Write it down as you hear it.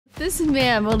This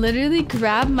man will literally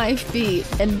grab my feet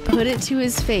and put it to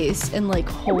his face and like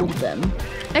hold them.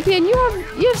 IPN,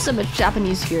 you have some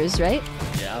Japanese viewers, right?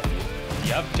 Yeah.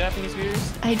 You have Japanese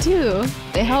viewers? I do.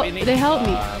 They help me.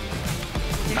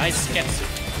 Nice sketsu.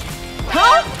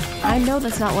 Huh? I know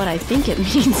that's not what I think it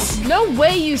means. No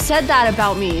way you said that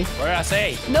about me. What did I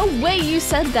say? No way you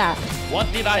said that.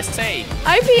 What did I say?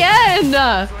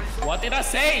 IPN! What did I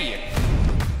say?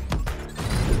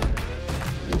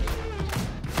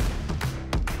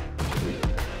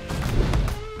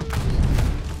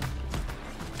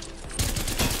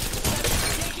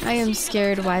 I am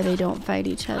scared why they don't fight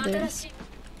each other.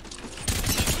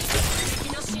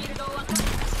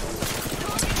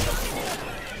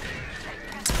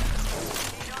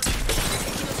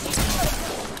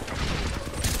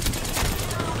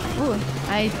 Ooh,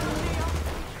 I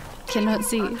cannot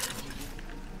see.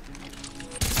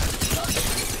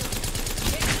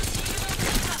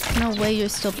 No way you're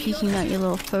still peeking at, you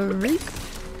little freak.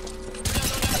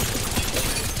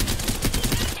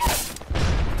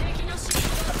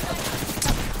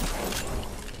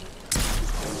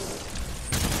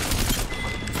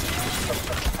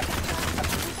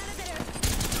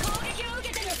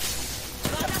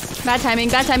 Bad timing,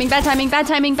 bad timing, bad timing, bad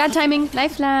timing, bad timing.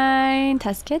 Lifeline.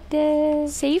 Tasukete.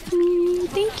 Save me.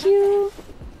 Thank you.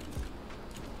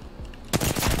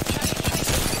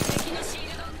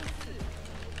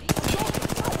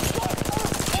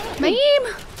 My aim.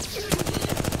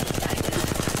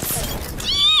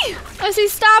 I say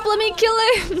stop, let me kill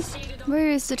him. Where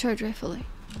is the charge rifle?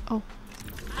 Oh.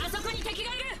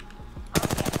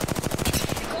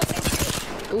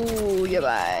 Ooh, yeah,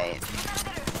 bye.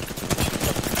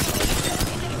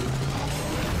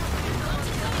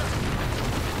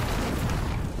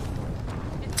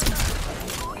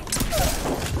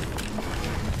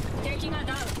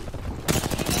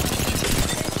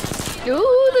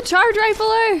 Ooh, the charge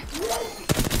rifler!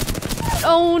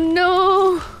 Oh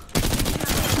no!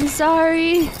 I'm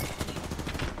sorry.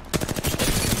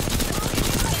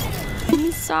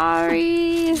 I'm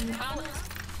sorry.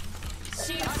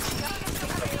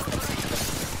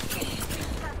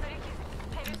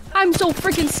 I'm so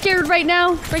freaking scared right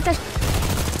now. Break that.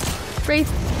 Wraith.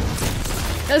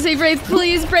 I say, Wraith,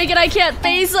 please break it. I can't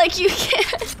face like you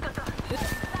can.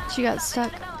 She got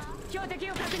stuck.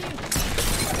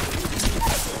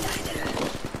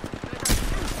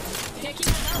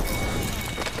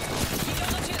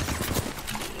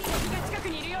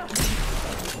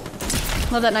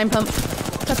 Love that 9 pump.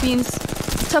 Tough beans.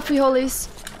 Tough holies.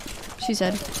 She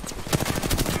said.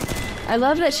 I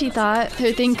love that she thought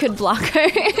her thing could block her.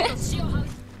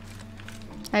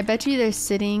 I bet you they're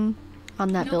sitting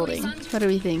on that building. What do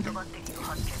we think?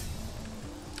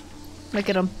 Look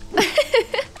at them.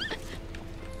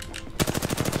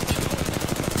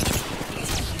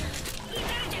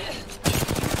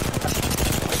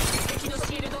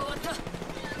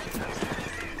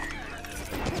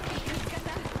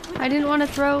 I didn't want to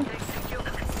throw.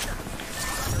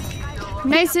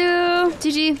 Nice,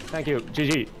 GG. Thank you,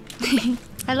 GG.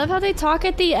 I love how they talk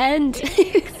at the end.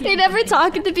 They never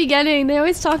talk at the beginning. They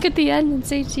always talk at the end and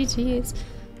say GG's.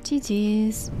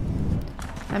 GG's.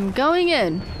 I'm going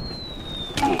in.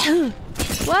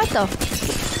 What the?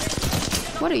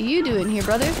 What are you doing here,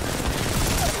 brother?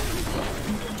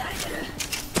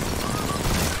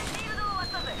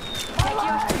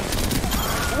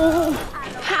 Oh.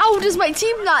 How does my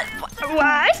team not?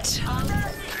 What?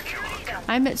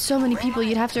 I met so many people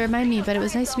you'd have to remind me, but it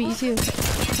was nice to meet you too.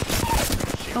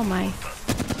 Oh my.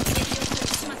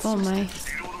 Oh my.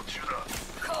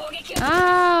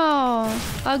 Ow!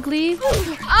 Ugly.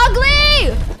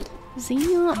 Ugly!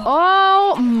 Xenia.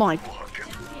 Oh my.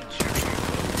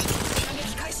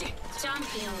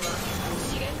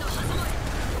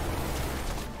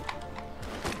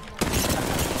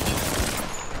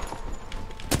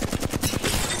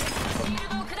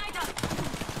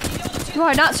 You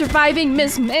are not surviving,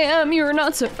 Miss Ma'am. You are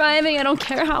not surviving. I don't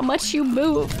care how much you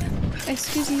move.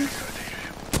 Excuse me.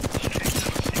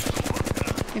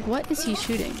 Like, what is he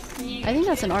shooting? I think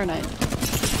that's an R9.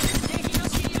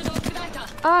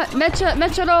 Ah,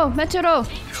 Mechero.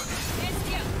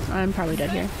 I'm probably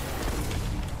dead here.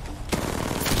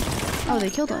 Oh, they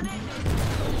killed him.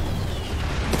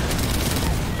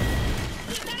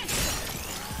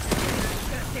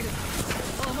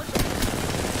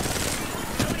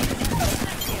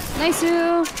 Nice.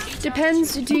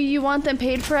 Depends, do you want them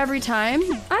paid for every time?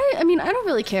 I mean, I don't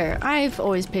really care. I've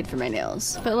always paid for my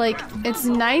nails. But like, it's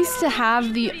nice to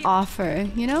have the offer,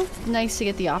 you know? Nice to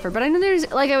get the offer. But I know there's,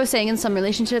 like I was saying, in some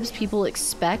relationships, people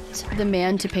expect the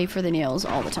man to pay for the nails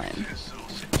all the time.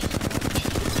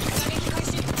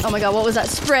 Oh my god, what was that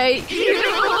spray?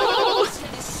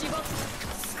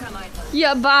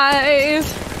 Yeah, bye.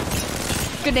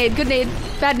 Good nade, good nade.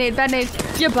 Bad nade, bad nade.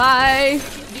 Yeah, bye.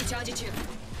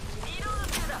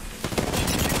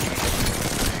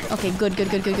 Okay, good.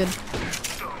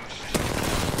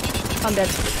 I'm dead.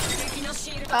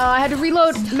 I had to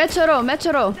reload. Mechoro.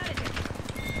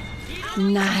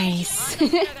 Nice.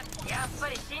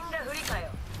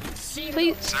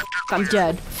 Please. I'm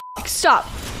dead. Stop.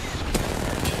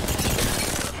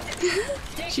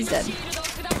 She's dead.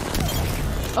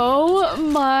 Oh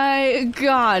my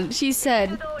god. She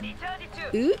said,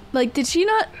 ooh, like, did she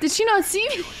not see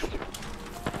me?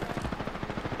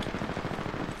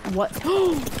 What? She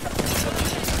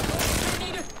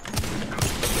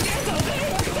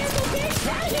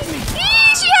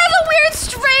has a weird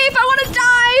strafe. I want to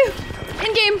die.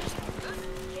 In game.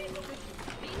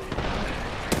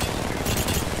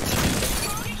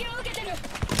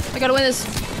 I gotta win this.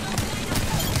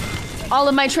 All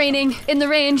of my training in the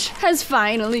range has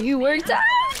finally worked out.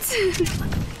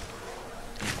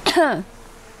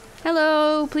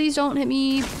 Hello, please don't hit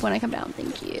me when I come down.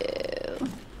 Thank you.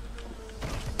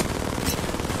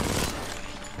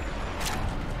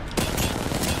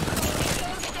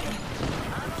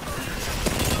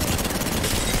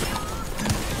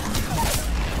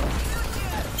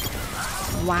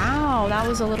 Wow, that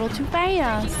was a little too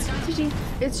fast.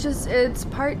 It's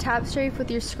part tap strafe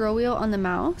with your scroll wheel on the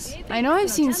mouse. I know I've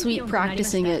seen Sweet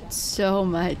practicing it so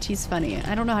much. He's funny.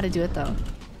 I don't know how to do it though.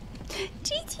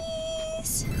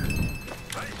 GG's.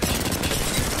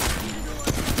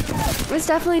 It's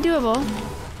definitely doable.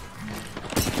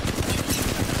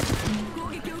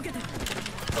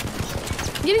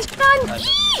 Getting done.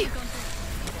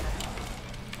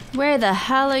 Where the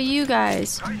hell are you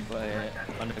guys?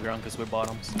 Underground, because we're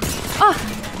bottoms. Oh,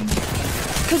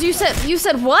 because you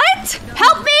said what?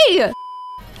 Help me!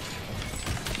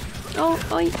 Oh,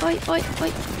 oi.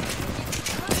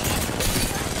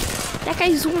 That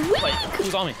guy's weak. Wait,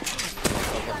 who's on me?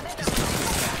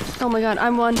 Oh my god,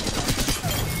 I'm one.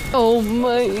 Oh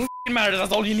my. It matters.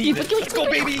 That's all you need. Let's go,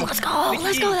 baby. Let's go.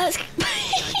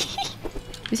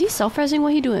 Is he self-resing?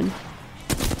 What he doing?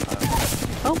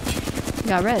 Oh, he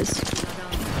got res.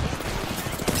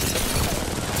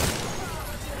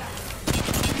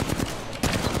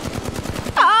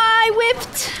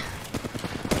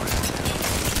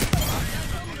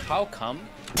 How come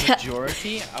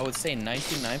majority, I would say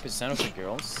 99% of the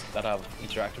girls that I've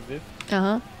interacted with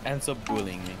ends up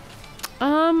bullying me?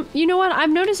 You know what? I've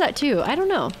noticed that too. I don't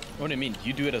know. What do you mean?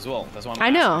 You do it as well. That's why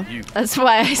I'm asking you. That's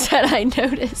why I said I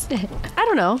noticed it. I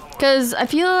don't know. Because I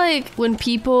feel like when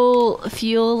people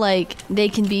feel like they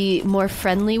can be more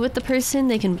friendly with the person,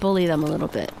 they can bully them a little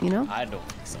bit, you know? I don't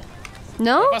think so.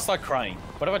 No? What if I start crying?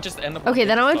 What if I just end up... Okay,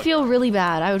 then I would feel really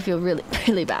bad. I would feel really,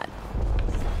 really bad.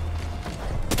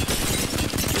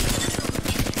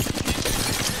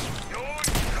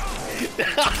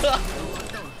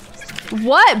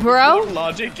 What, bro?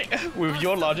 With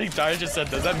your logic, Dara just said,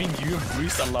 does that mean you and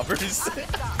Bruce are lovers?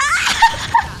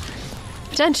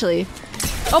 Potentially.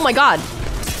 Oh my god.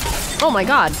 Oh my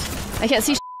god. I can't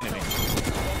see.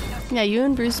 Yeah, you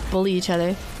and Bruce bully each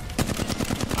other.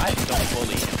 I don't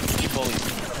bully him. He bullies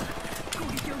me.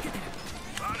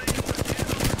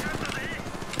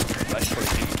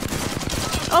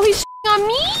 Oh, he's on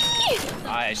me!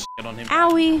 I shit on him.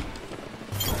 Owie.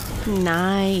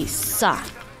 Nice. In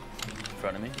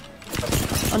front of me.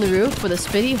 On the roof with a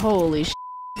spitty? Holy sh.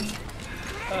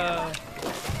 I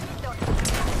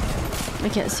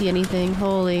can't see anything.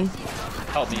 Holy.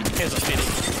 Help me. Here's a spitty.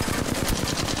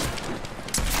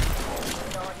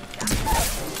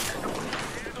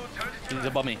 He's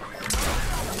above me.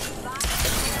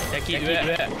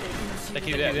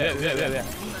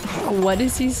 What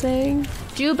is he saying?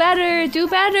 Do better. Do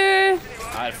better.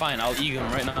 Alright, fine. I'll eat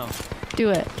him right now.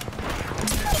 Do it.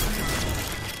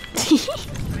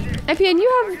 IPN,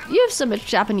 you have some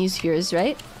Japanese viewers,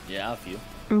 right? Yeah, a few.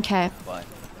 Okay. Why?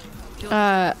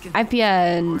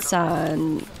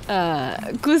 IPN-san,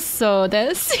 gusso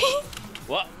desu.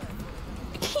 What?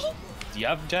 Do you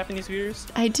have Japanese viewers?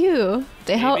 I do.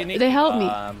 They help me.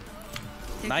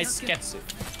 Nice ketsu.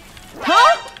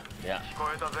 Huh? Yeah.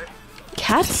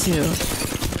 Katsu.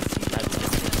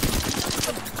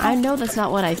 I know that's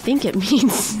not what I think it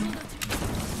means.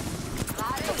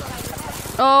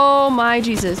 Oh my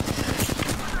Jesus.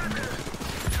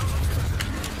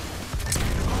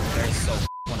 They're so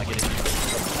when I get in.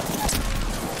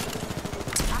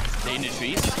 They in the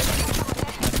trees.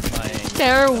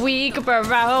 They're weak,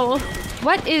 bro.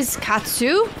 What is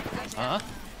Katsu? Huh?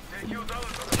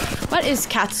 What is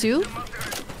Katsu?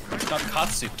 Not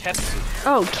katsu, ketsu.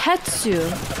 Oh, ketsu.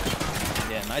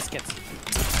 Yeah, nice ketsu.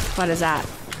 What is that?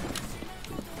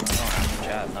 I don't know,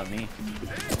 chat, not me.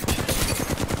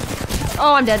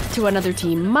 Oh, I'm dead to another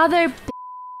team. Mother.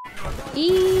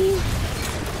 E.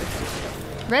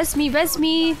 Res me, res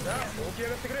me.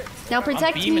 Now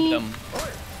protect I'm beaming me. them.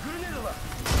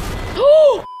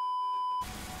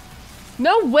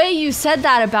 No way you said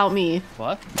that about me.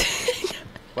 What?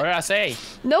 What did I say?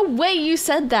 No way you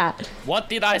said that. What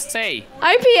did I say?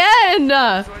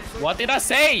 IPN. What did I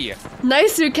say?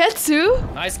 Nice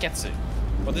uketsu. Nice ketsu.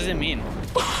 What does it mean?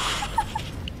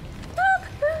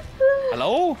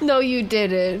 Hello? No, you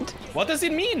didn't. What does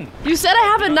it mean? You said I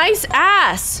have a nice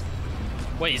ass.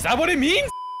 Wait, is that what it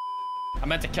means? I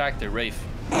meant the character, Rafe.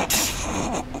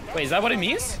 Wait, is that what it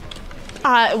means?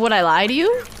 Would I lie to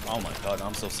you? Oh my god,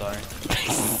 I'm so sorry.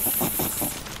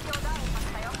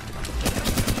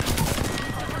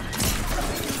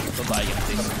 Don't die again,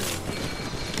 please.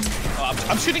 Oh,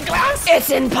 I'm shooting glass! It's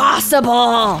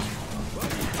impossible.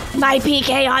 My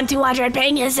PK on 200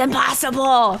 ping is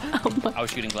impossible. Oh my. I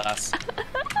was shooting glass.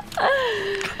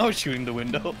 I was shooting the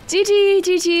window. GG,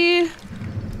 GG.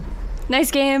 Nice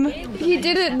game. He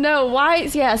didn't know why.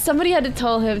 Yeah, somebody had to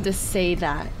tell him to say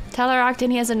that. Tell her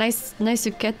Octon he has a nice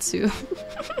uketsu.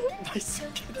 Nice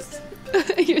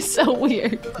uketsu. You're so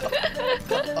weird.